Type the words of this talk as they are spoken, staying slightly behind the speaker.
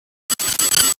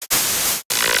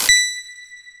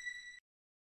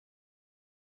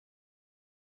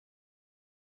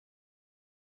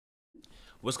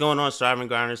What's going on, Striving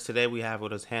Grinders? Today we have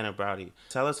with us Hannah Braade.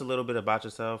 Tell us a little bit about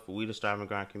yourself. We, the Striving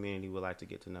Grind community, would like to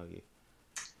get to know you.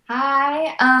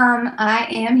 Hi, I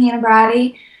am Hannah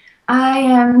Braade. I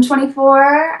am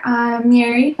 24. I'm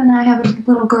married and I have a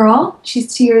little girl.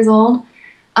 She's 2 years old.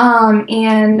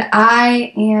 And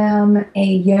I am a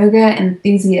yoga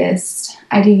enthusiast.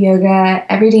 I do yoga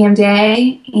every damn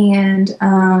day, and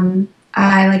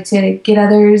I like to get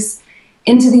others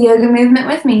into the yoga movement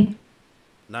with me.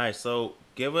 Nice. So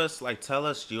tell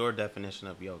us your definition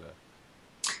of yoga.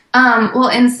 Well,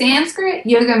 in Sanskrit,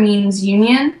 yoga means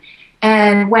union.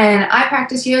 And when I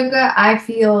practice yoga, I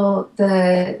feel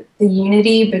the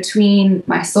unity between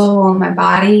my soul and my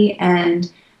body,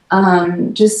 and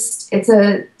just it's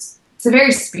a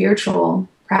very spiritual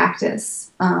practice.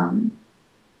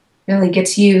 Really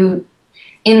gets you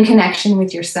in connection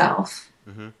with yourself,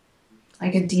 hmm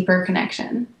like a deeper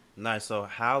connection. Nice. So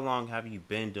how long have you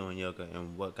been doing yoga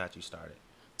and what got you started?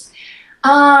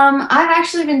 I've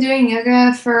actually been doing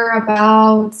yoga for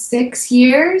about 6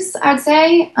 years, I'd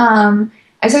say.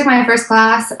 I took my first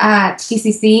class at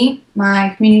TCC,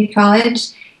 my community college,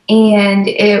 and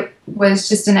it was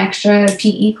just an extra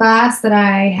PE class that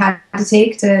I had to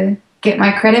take to get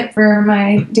my credit for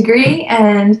my degree.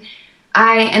 And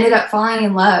I ended up falling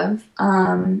in love.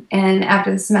 And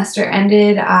after the semester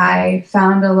ended, I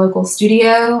found a local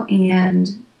studio,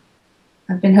 and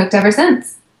I've been hooked ever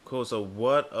since. Cool. So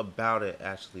what about it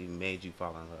actually made you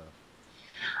fall in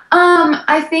love?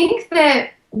 I think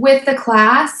that with the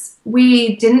class,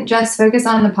 we didn't just focus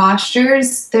on the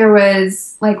postures. There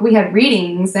was like we had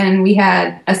readings and we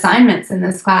had assignments in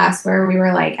this class where we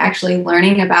were like actually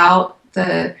learning about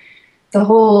the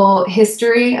whole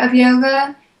history of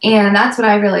yoga, and that's what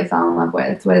I really fell in love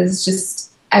with was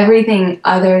just everything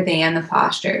other than the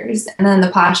postures. And then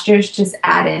the postures just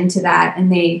add into that,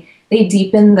 and they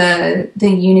deepen the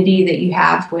unity that you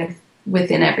have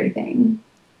within everything.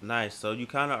 Nice. So you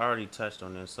kind of already touched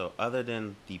on this. So other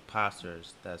than the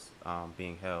postures that's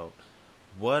being held,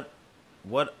 what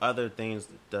what other things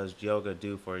does yoga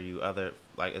do for you? Other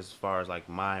like as far as like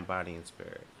mind, body, and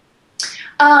spirit.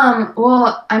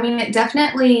 Well, I mean, it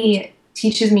definitely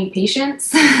teaches me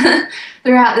patience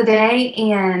throughout the day,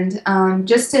 and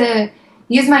just to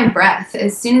use my breath.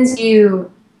 As soon as you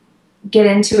get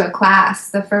into a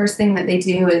class, the first thing that they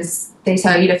do is they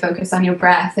tell you to focus on your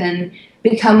breath and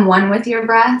become one with your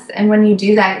breath. And when you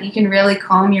do that, you can really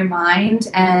calm your mind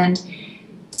and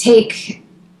take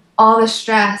all the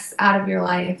stress out of your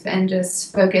life and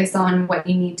just focus on what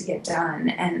you need to get done,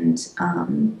 and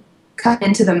come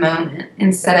into the moment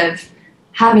instead of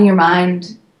having your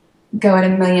mind go at a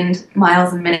million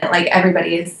miles a minute like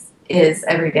everybody is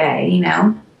every day, you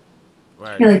know?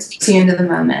 Right. Really takes you into the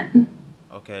moment.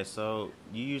 Okay, so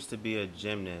you used to be a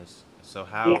gymnast. So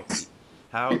Yeah.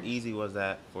 how easy was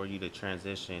that for you to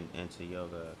transition into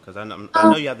yoga? Because I know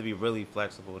Um, you have to be really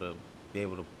flexible to be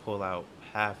able to pull out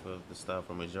half of the stuff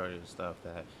or majority of the stuff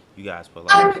that you guys pull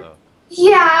off. um, So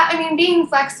yeah, I mean, being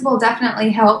flexible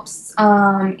definitely helps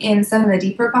in some of the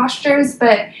deeper postures,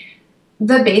 but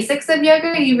the basics of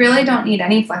yoga, you really don't need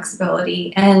any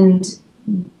flexibility. And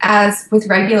as with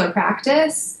regular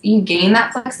practice, you gain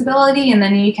that flexibility, and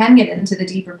then you can get into the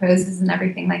deeper poses and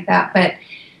everything like that. But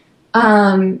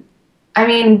um, I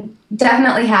mean,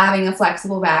 definitely having a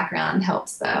flexible background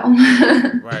helps, though.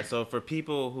 right. So for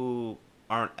people who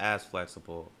aren't as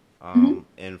flexible Mhm.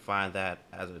 and find that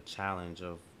as a challenge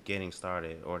of getting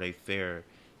started or they fear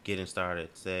getting started,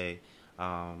 say,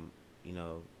 um, you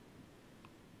know,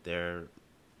 they're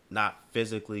not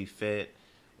physically fit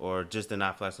or just they're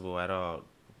not flexible at all,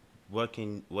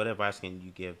 what advice can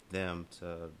you give them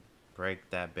to break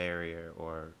that barrier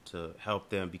or to help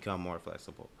them become more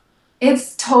flexible?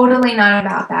 It's totally not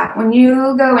about that. When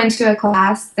you go into a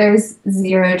class, there's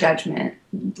zero judgment.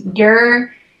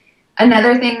 You're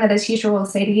Another thing that a teacher will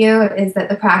say to you is that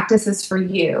the practice is for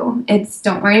you. It's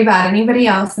don't worry about anybody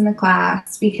else in the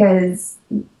class because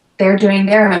they're doing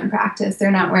their own practice. They're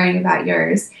not worrying about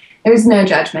yours. There's no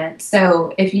judgment.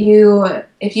 So if you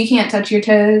can't touch your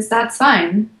toes, that's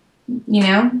fine. You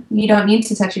know, you don't need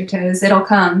to touch your toes. It'll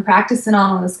come. Practice and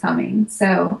all is coming.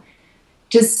 So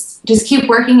just keep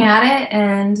working at it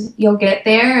and you'll get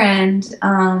there,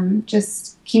 and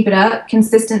just keep it up.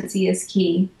 Consistency is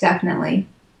key, definitely.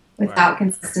 Right. Without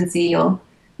consistency, you'll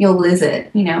lose it,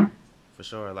 you know. For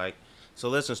sure. Like, so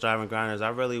listen, striving grinders, I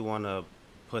really want to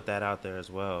put that out there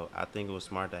as well. I think it was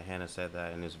smart that Hannah said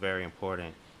that, and it's very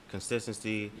important.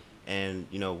 Consistency and,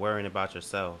 worrying about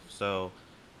yourself. So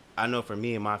I know for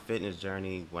me in my fitness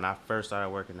journey, when I first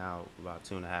started working out about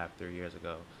 2.5, 3 years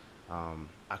ago,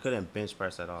 I couldn't bench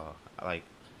press at all. Like,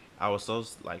 I was so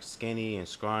like skinny and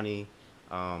scrawny.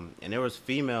 And there was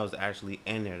females actually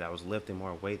in there that was lifting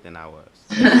more weight than I was.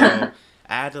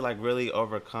 So I had to like really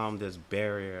overcome this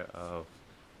barrier of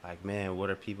like, man, what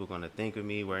are people going to think of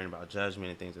me, worrying about judgment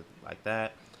and things like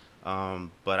that.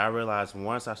 But I realized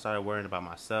once I started worrying about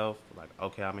myself, like,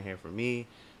 okay, I'm in here for me.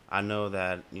 I know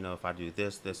that, you know, if I do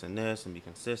this, this, and this and be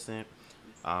consistent,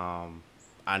 um,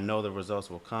 I know the results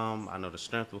will come. I know the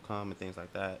strength will come and things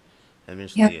like that. Yep.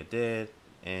 Eventually it did.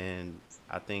 And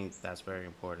I think that's very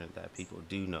important that people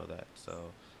do know that.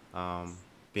 So um,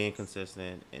 being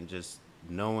consistent and just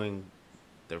knowing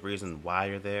the reason why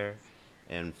you're there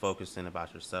and focusing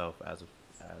about yourself as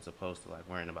opposed to like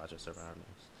worrying about your surroundings.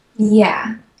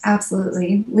 Yeah,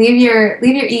 absolutely. Leave your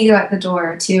ego at the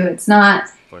door too.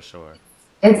 For sure.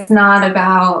 It's not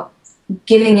about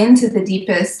getting into the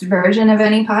deepest version of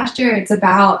any posture. It's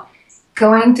about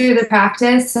going through the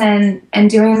practice and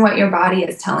doing what your body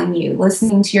is telling you.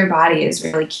 Listening to your body is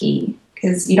really key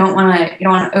because you don't want to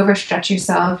overstretch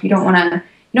yourself. You don't want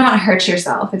to hurt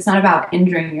yourself. It's not about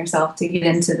injuring yourself to get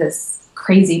into this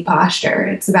crazy posture.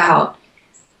 It's about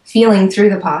feeling through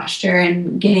the posture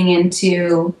and getting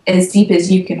into as deep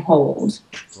as you can hold.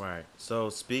 Right. So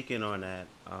speaking on that,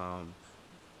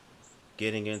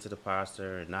 getting into the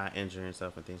posture and not injuring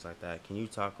yourself and things like that, can you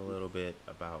talk a little bit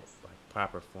about like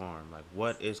proper form? Like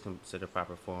what is considered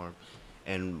proper form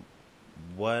and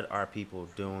what are people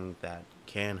doing that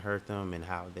can hurt them and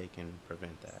how they can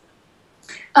prevent that?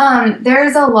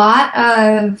 There's a lot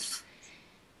of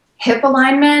hip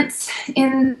alignments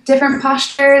in different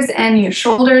postures, and your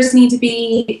shoulders need to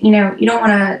be, you don't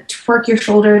want to twerk your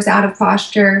shoulders out of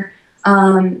posture.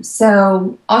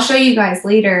 So I'll show you guys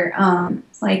later.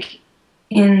 Like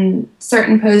in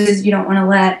certain poses, you don't want to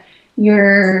let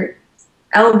your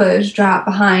elbows drop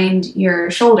behind your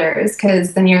shoulders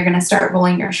because then you're going to start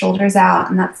rolling your shoulders out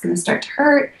and that's going to start to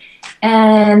hurt.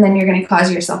 And then you're going to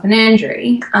cause yourself an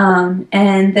injury. And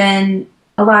then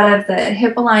a lot of the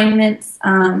hip alignments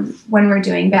when we're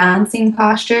doing balancing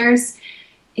postures,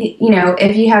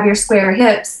 if you have your square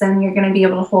hips, then you're going to be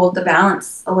able to hold the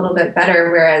balance a little bit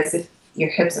better. Whereas if your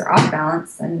hips are off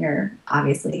balance, then you're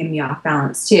obviously going to be off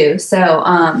balance too. So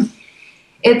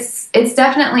it's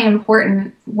definitely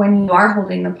important when you are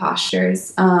holding the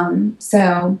postures.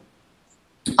 So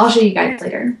I'll show you guys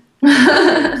later.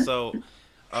 Okay. So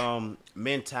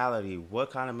mentality, what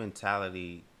kind of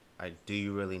mentality like do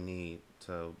you really need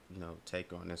to, you know,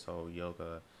 take on this whole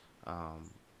yoga um,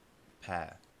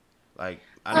 path? Like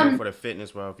I know um, for the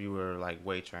fitness world, if you were like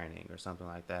weight training or something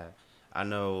like that, I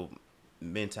know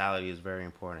mentality is very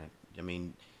important. I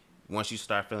mean, once you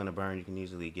start feeling the burn, you can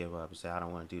easily give up and say, I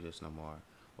don't want to do this no more.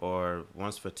 Or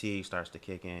once fatigue starts to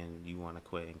kick in, you want to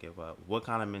quit and give up. What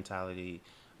kind of mentality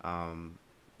um,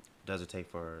 does it take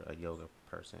for a yoga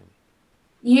person?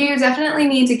 you definitely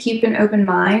need to keep an open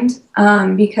mind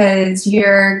because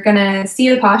you're going to see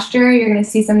a posture, you're going to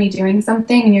see somebody doing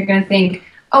something, and you're going to think,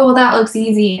 oh, well, that looks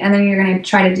easy. And then you're going to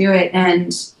try to do it,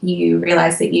 and you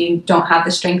realize that you don't have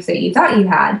the strength that you thought you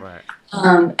had.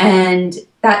 Right. And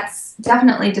that's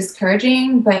definitely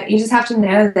discouraging, but you just have to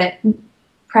know that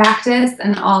practice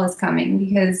and all is coming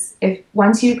because if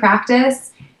once you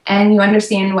practice and you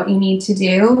understand what you need to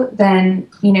do, then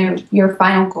your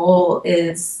final goal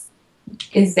is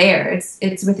there.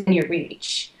 It's within your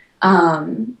reach.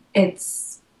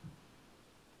 It's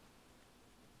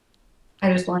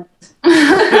I just want.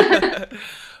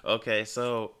 Okay,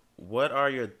 so what are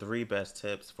your three best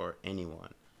tips for anyone?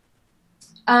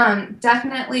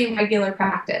 Definitely regular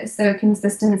practice. So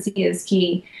consistency is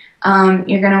key.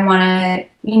 You're gonna want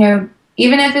to,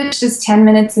 even if it's just 10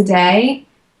 minutes a day,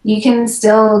 you can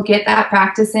still get that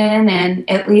practice in and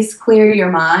at least clear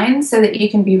your mind so that you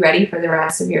can be ready for the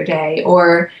rest of your day.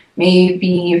 Or maybe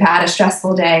you've had a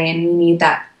stressful day and you need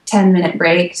that 10-minute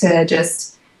break to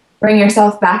just bring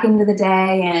yourself back into the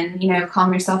day and,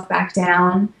 calm yourself back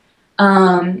down.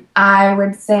 I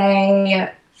would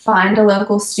say find a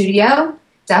local studio,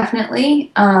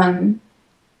 definitely.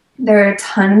 There are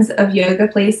tons of yoga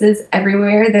places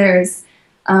everywhere. There's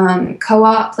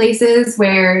co-op places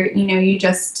where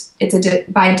it's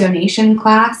by donation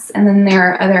class, and then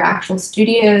there are other actual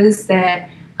studios that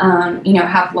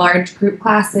have large group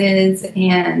classes,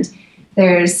 and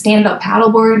there's stand-up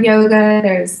paddleboard yoga.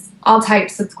 There's all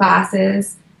types of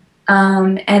classes,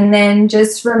 and then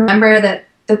just remember that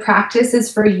the practice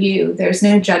is for you. There's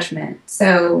no judgment,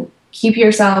 so keep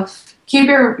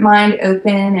your mind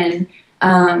open,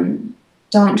 and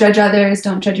don't judge others,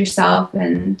 don't judge yourself,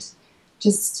 and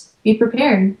just be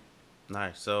prepared.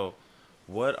 Nice. So,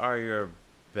 what are your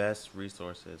best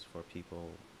resources for people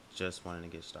just wanting to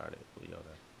get started with yoga?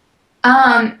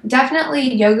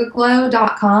 Definitely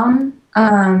yogaglow.com.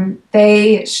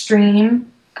 They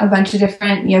stream a bunch of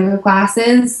different yoga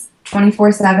classes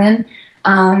 24/7.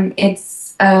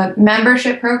 It's a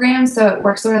membership program, so it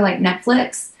works sort of like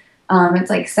Netflix. It's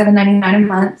like $7.99 a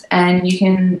month, and you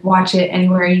can watch it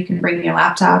anywhere. You can bring your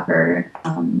laptop or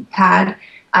iPad.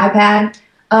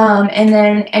 And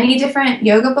then any different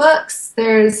yoga books.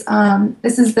 There's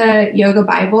this is the Yoga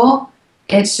Bible.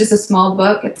 It's just a small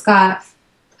book. It's got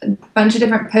a bunch of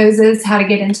different poses, how to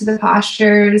get into the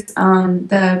postures,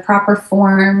 the proper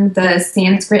form, the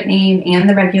Sanskrit name, and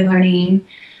the regular name.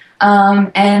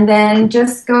 And then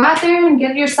just go out there and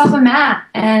get yourself a mat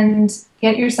and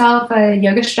get yourself a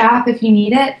yoga strap if you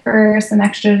need it for some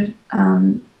extra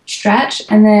stretch.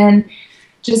 And then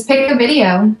just pick a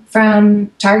video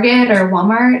from Target or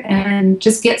Walmart and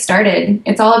just get started.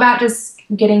 It's all about just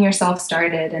getting yourself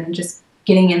started and just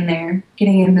getting in there,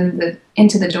 getting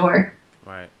into the door.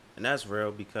 Right. And that's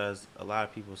real because a lot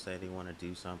of people say they want to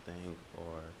do something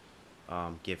or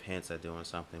give hints at doing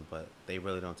something, but they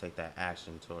really don't take that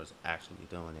action towards actually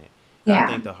doing it. And I Yeah.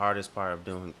 think the hardest part of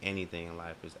doing anything in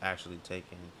life is actually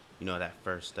taking, that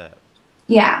first step.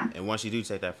 Yeah. And once you do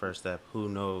take that first step, who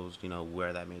knows,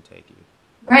 where that may take you.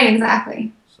 Right,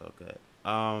 exactly. So good.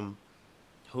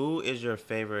 Who is your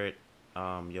favorite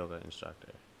yoga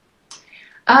instructor?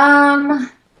 Um,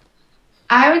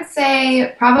 I would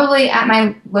say probably at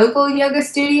my local yoga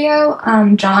studio,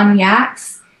 John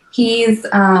Yax. He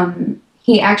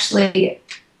actually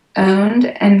owned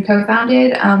and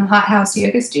co-founded Hot House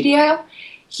Yoga Studio.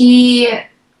 He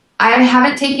I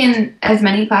haven't taken as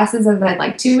many classes as I'd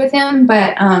like to with him,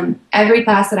 but every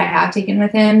class that I have taken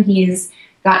with him, he's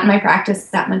gotten my practice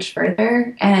that much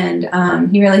further, and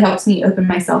he really helps me open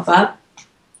myself up.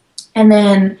 And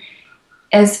then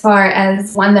as far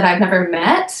as one that I've never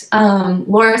met,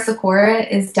 Laura Sakura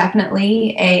is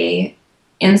definitely a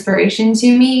inspiration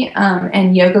to me,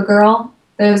 and Yoga Girl.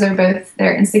 Those are both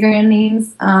their Instagram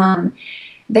names.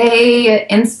 They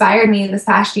inspired me this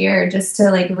past year just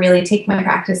to like really take my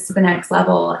practice to the next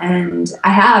level, and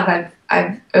I have.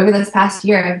 I've over this past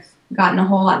year, I've gotten a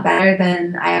whole lot better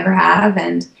than I ever have,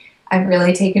 and I've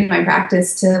really taken my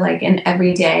practice to like an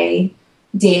everyday,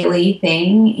 daily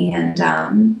thing,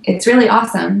 and it's really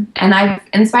awesome. And I've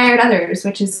inspired others,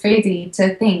 which is crazy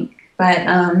to think, but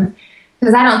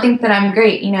because I don't think that I'm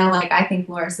great, like I think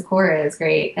Laura Sakura is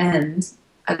great, and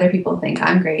other people think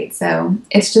I'm great. So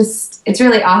it's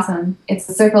really awesome. It's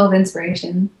a circle of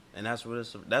inspiration. And that's what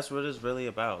it's really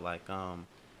about. Like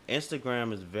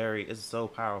Instagram it's so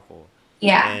powerful.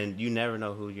 Yeah. And you never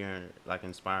know who you're like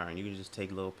inspiring. You can just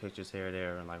take little pictures here or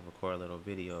there and like record little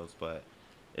videos, but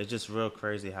it's just real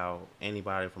crazy how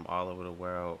anybody from all over the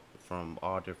world, from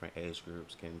all different age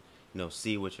groups, can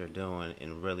see what you're doing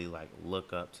and really like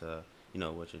look up to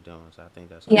what you're doing. So I think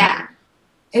that's cool. Yeah.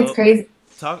 It's So crazy.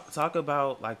 talk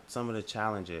about like some of the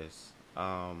challenges.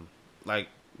 Like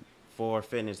for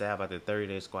fitness, they have like the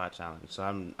 30-day squat challenge. So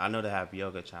I know they have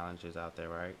yoga challenges out there,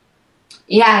 right?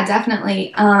 Yeah,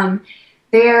 definitely.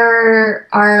 There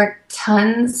are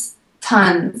tons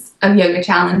of yoga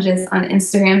challenges on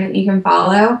Instagram that you can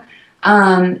follow.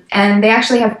 And they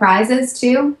actually have prizes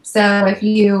too. So if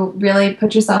you really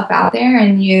put yourself out there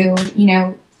and you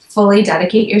fully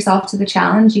dedicate yourself to the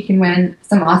challenge, you can win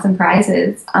some awesome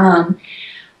prizes.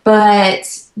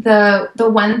 But the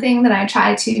one thing that I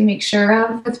try to make sure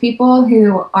of with people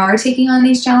who are taking on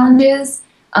these challenges,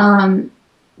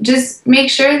 just make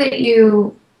sure that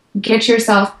you get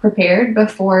yourself prepared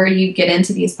before you get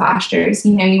into these postures.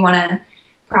 You want to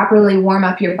properly warm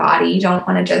up your body. You don't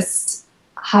want to just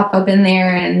hop up in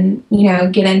there and,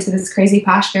 get into this crazy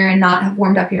posture and not have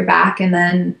warmed up your back and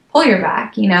then pull your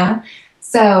back.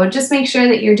 So just make sure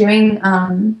that you're doing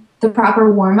the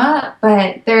proper warm up,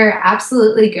 but they're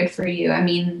absolutely good for you. I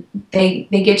mean, they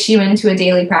get you into a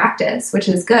daily practice, which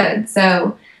is good.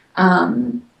 So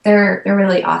they're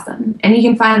really awesome, and you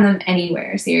can find them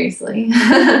anywhere. Seriously.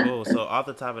 Cool. So off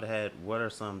the top of the head, what are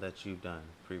some that you've done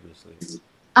previously?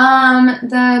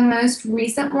 The most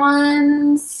recent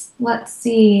ones, let's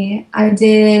see, I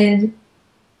did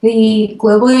the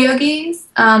Global Yogis.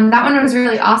 That one was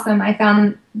really awesome. I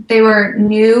found they were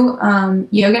new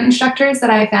yoga instructors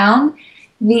that I found.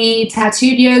 The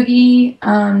Tattooed Yogi,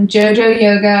 JoJo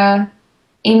Yoga,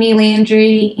 Amy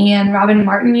Landry, and Robin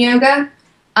Martin Yoga.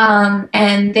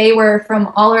 And they were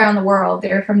from all around the world.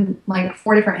 They were from like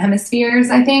 4 different hemispheres,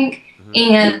 I think.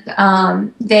 Mm-hmm.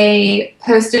 And they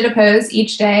posted a pose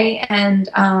each day, and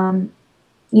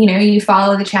you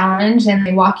follow the challenge, and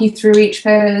they walk you through each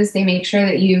pose. They make sure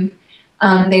that you've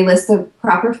They list the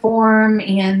proper form,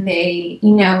 and they,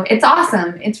 it's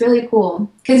awesome. It's really cool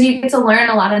because you get to learn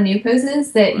a lot of new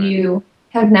poses that Right. you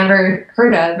have never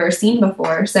heard of or seen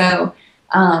before. So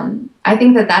I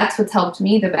think that that's what's helped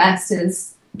me the best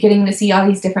is getting to see all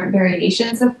these different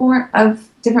variations of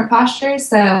different postures.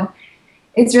 So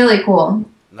it's really cool.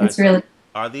 Nice. It's So really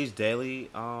are these daily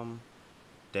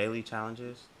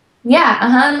challenges?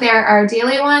 Yeah, there are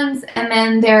daily ones, and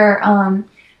then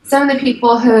some of the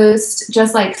people host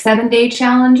just like 7-day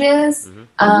challenges.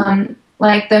 Mm-hmm.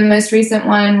 Like the most recent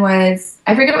one was,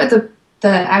 I forget what the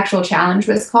actual challenge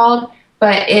was called,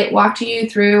 but it walked you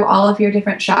through all of your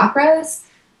different chakras,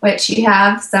 which you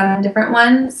have 7 different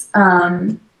ones.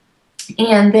 And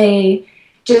they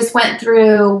just went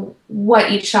through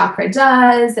what each chakra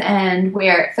does and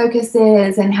where it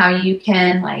focuses and how you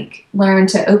can like learn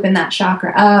to open that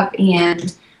chakra up,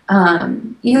 and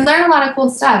you learn a lot of cool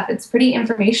stuff. It's pretty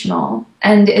informational,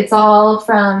 and it's all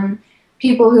from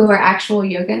people who are actual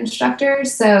yoga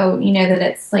instructors, so you know that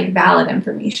it's like valid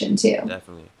information too.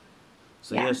 Definitely.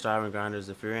 So Yeah. yeah, striving grinders.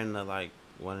 If you're into like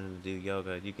wanting to do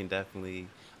yoga, you can definitely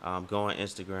go on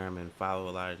Instagram and follow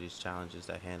a lot of these challenges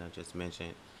that Hannah just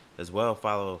mentioned. As well,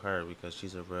 follow her because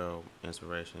she's a real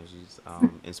inspiration. She's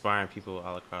inspiring people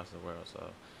all across the world. So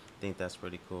I think that's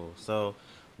pretty cool. So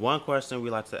one question we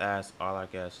like to ask all our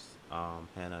guests,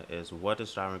 Hannah, is what does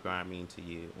striving grind mean to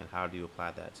you, and how do you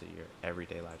apply that to your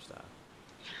everyday lifestyle?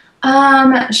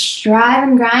 Strive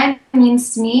and grind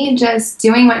means to me just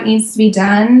doing what needs to be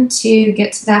done to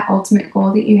get to that ultimate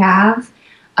goal that you have.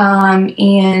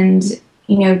 And,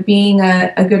 being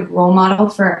a good role model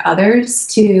for others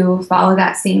to follow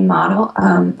that same model,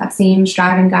 that same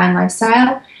strive and grind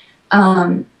lifestyle.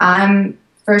 I'm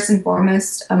first and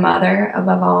foremost a mother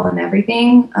above all and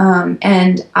everything.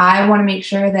 And I want to make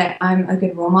sure that I'm a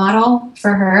good role model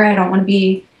for her. I don't want to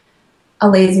be a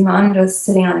lazy mom just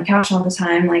sitting on the couch all the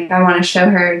time. Like, I want to show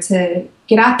her to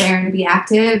get out there and be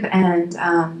active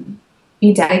and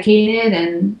be dedicated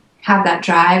and have that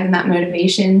drive and that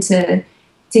motivation to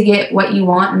get what you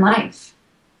want in life.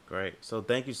 Great. So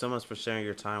thank you so much for sharing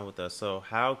your time with us. So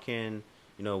how can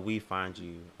we find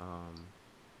you,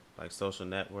 like social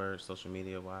networks, social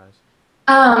media wise?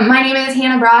 My name is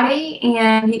Hannah Braade,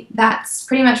 and that's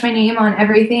pretty much my name on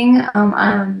everything.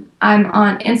 I'm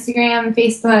on Instagram,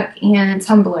 Facebook, and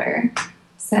Tumblr.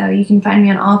 So you can find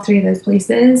me on all 3 of those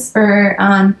places.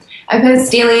 I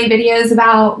post daily videos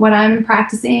about what I'm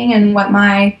practicing and what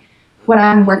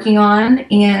I'm working on,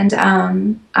 and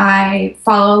I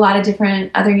follow a lot of different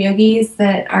other yogis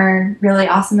that are really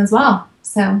awesome as well.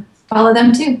 So follow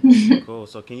them too. Cool.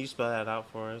 So can you spell that out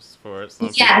for us, for some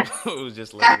people Yes, who's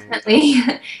just listening? definitely.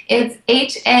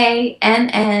 It's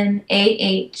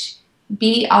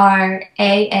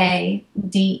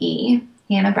HANNAHBRAADE.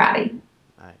 Hannah Braade.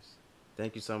 Nice.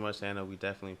 Thank you so much, Hannah. We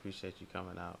definitely appreciate you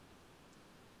coming out.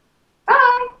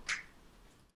 Bye.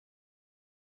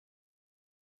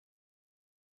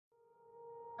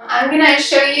 I'm going to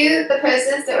show you the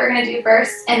poses that we're going to do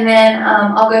first, and then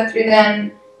I'll go through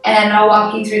them and I'll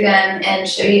walk you through them and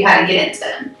show you how to get into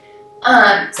them.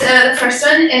 So the first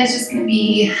one is just going to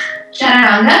be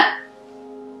Chaturanga.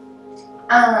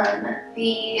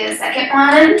 The second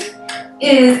one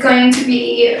is going to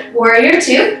be Warrior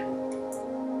 2.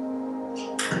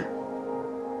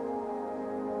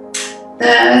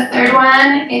 The third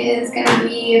one is going to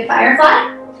be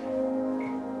Firefly.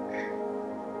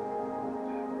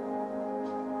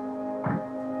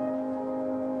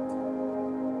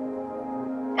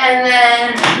 And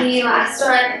then the last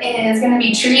one is going to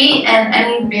be Tree and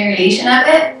any variation of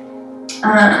it.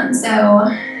 So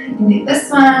you can do this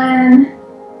one,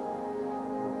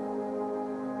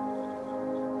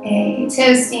 a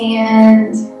toe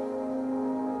stand,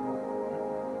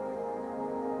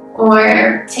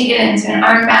 or take it into an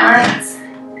arm balance.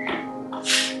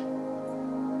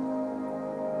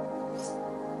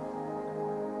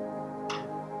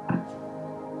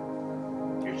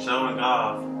 You're showing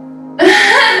off.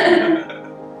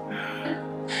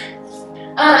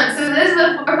 So those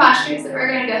are the 4 postures that we're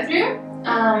going to go through.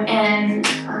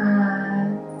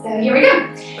 So here we go.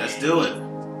 Let's do it.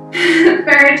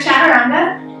 For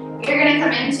Chaturanga, you're going to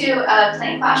come into a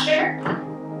plank posture.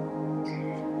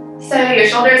 So your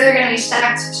shoulders are going to be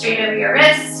stacked straight over your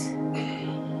wrist.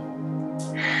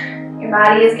 Your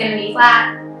body is going to be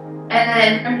flat. And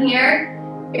then from here,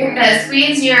 you're going to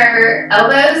squeeze your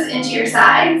elbows into your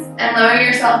sides and lower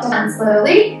yourself down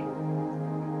slowly.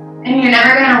 And you're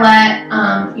never going to let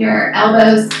your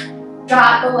elbows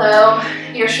drop below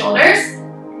your shoulders.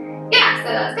 Yeah, so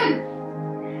that's good.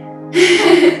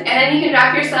 And then you can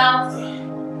drop yourself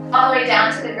all the way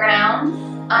down to the ground.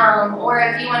 or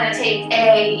if you want to take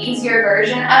a easier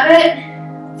version of it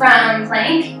from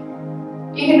plank,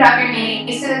 you can drop your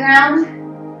knees to the ground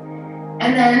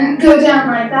and then go down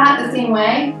like that the same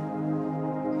way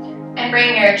and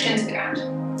bring your chin to the ground.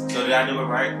 So did I do it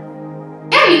right?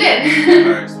 Yeah, you did.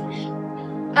 Alright, sweet.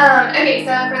 Okay,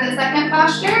 so for the second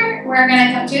posture, we're going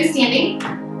to come to a standing.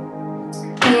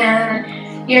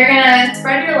 And you're going to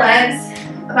spread your legs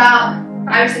about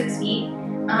 5 or 6 feet,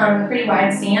 a pretty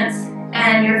wide stance.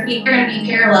 And your feet are going to be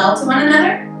parallel to one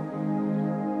another.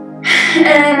 And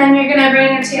then you're going to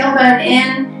bring your tailbone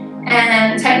in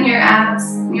and tighten your abs,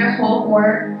 your whole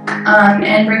core,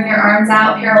 and bring your arms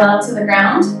out parallel to the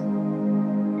ground.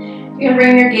 You're going to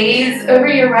bring your gaze over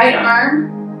your right arm.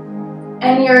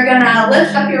 And you're going to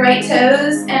lift up your right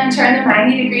toes and turn them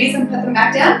 90 degrees and put them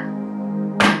back down.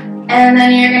 And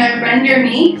then you're going to bend your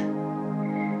knee.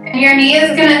 And your knee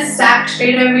is going to stack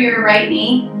straight over your right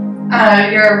knee,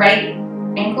 your right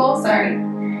ankle, sorry.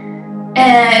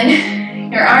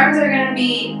 And your arms are going to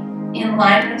be in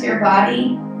line with your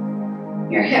body.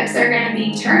 Your hips are going to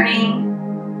be turning.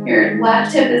 Your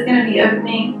left hip is going to be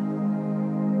opening.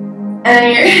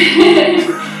 And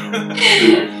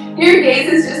your gaze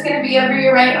is just going to be over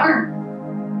your right arm.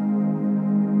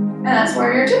 And that's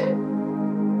warrior two.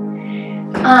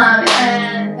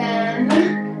 And then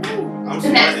the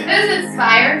next pose is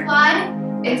firefly.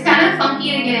 It's kind of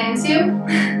funky to get into.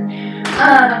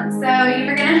 So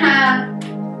you're going to have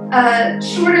a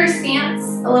shorter stance,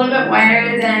 a little bit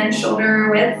wider than shoulder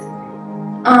width.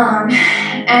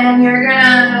 And you're going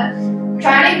to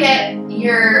try to get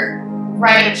your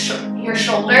your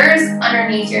shoulders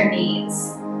underneath your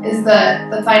knees is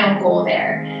the final goal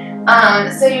there.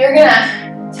 So you're going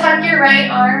to tuck your right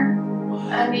arm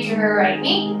under your right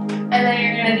knee, and then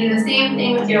you're going to do the same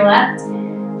thing with your left.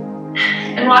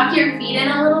 And walk your feet in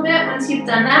a little bit once you've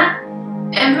done that,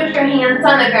 and put your hands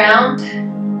on the ground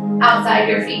outside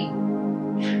your feet.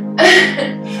 And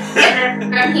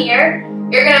then from here,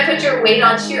 you're going to put your weight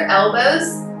onto your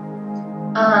elbows,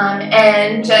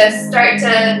 and just start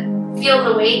to feel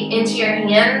the weight into your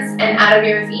hands and out of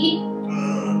your feet.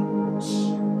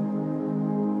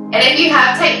 And if you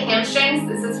have tight hamstrings,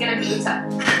 this is going to be tough.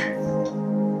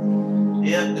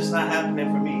 Yep, it's not happening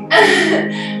for me.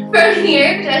 From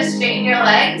here, just straighten your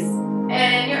legs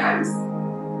and your arms.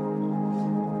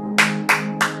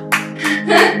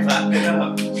 Clap it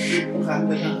up. Clap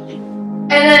it up.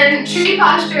 And then tree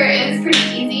posture is pretty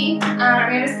easy.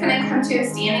 You're just going to come to a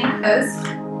standing pose.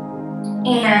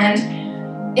 And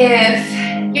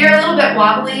if you're a little bit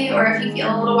wobbly, or if you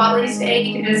feel a little wobbly today,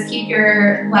 you can just keep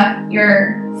your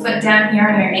foot down here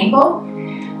on your ankle,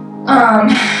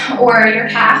 or your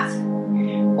calf.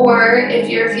 Or if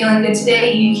you're feeling good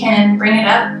today, you can bring it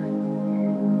up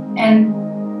and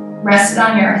rest it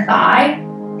on your thigh.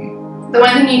 The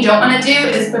one thing you don't want to do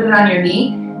is put it on your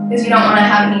knee, because you don't want to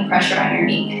have any pressure on your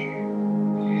knee.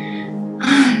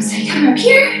 So you come up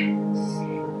here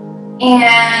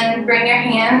and bring your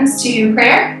hands to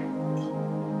prayer,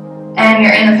 and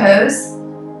you're in the pose.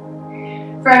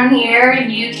 From here,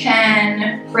 you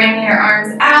can bring your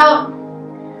arms out,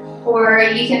 or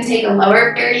you can take a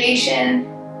lower variation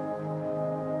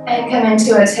and come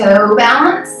into a toe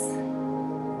balance.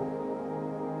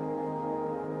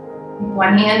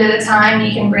 One hand at a time,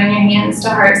 you can bring your hands to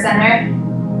heart center.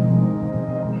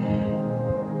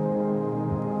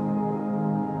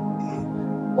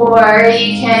 Or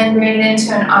you can bring it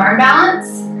into an arm balance.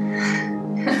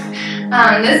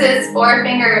 This is four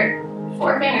finger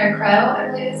crow, I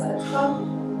believe is what it's called.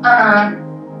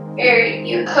 Here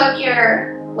you hook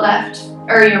your left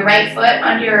or your right foot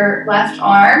on your left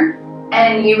arm,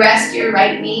 and you rest your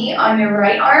right knee on your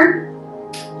right arm,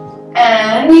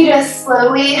 and you just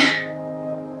slowly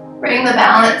bring the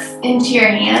balance into your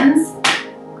hands.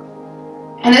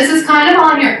 And this is kind of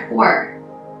on your core.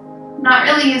 I'm not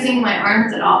really using my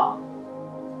arms at all.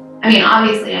 I mean,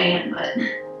 obviously I am, but.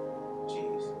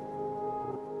 Jeez.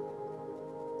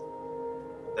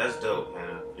 That's dope,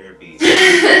 man. You're a beast.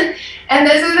 And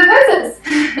those are the poses.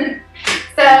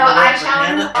 So I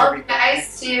challenge all of you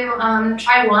guys to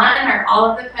try one or all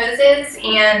of the poses,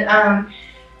 and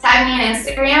tag me on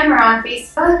Instagram or on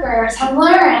Facebook or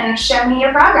Tumblr and show me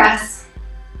your progress.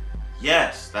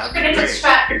 Yes, that'd be We're going to great.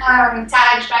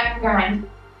 tag Strive and Grind.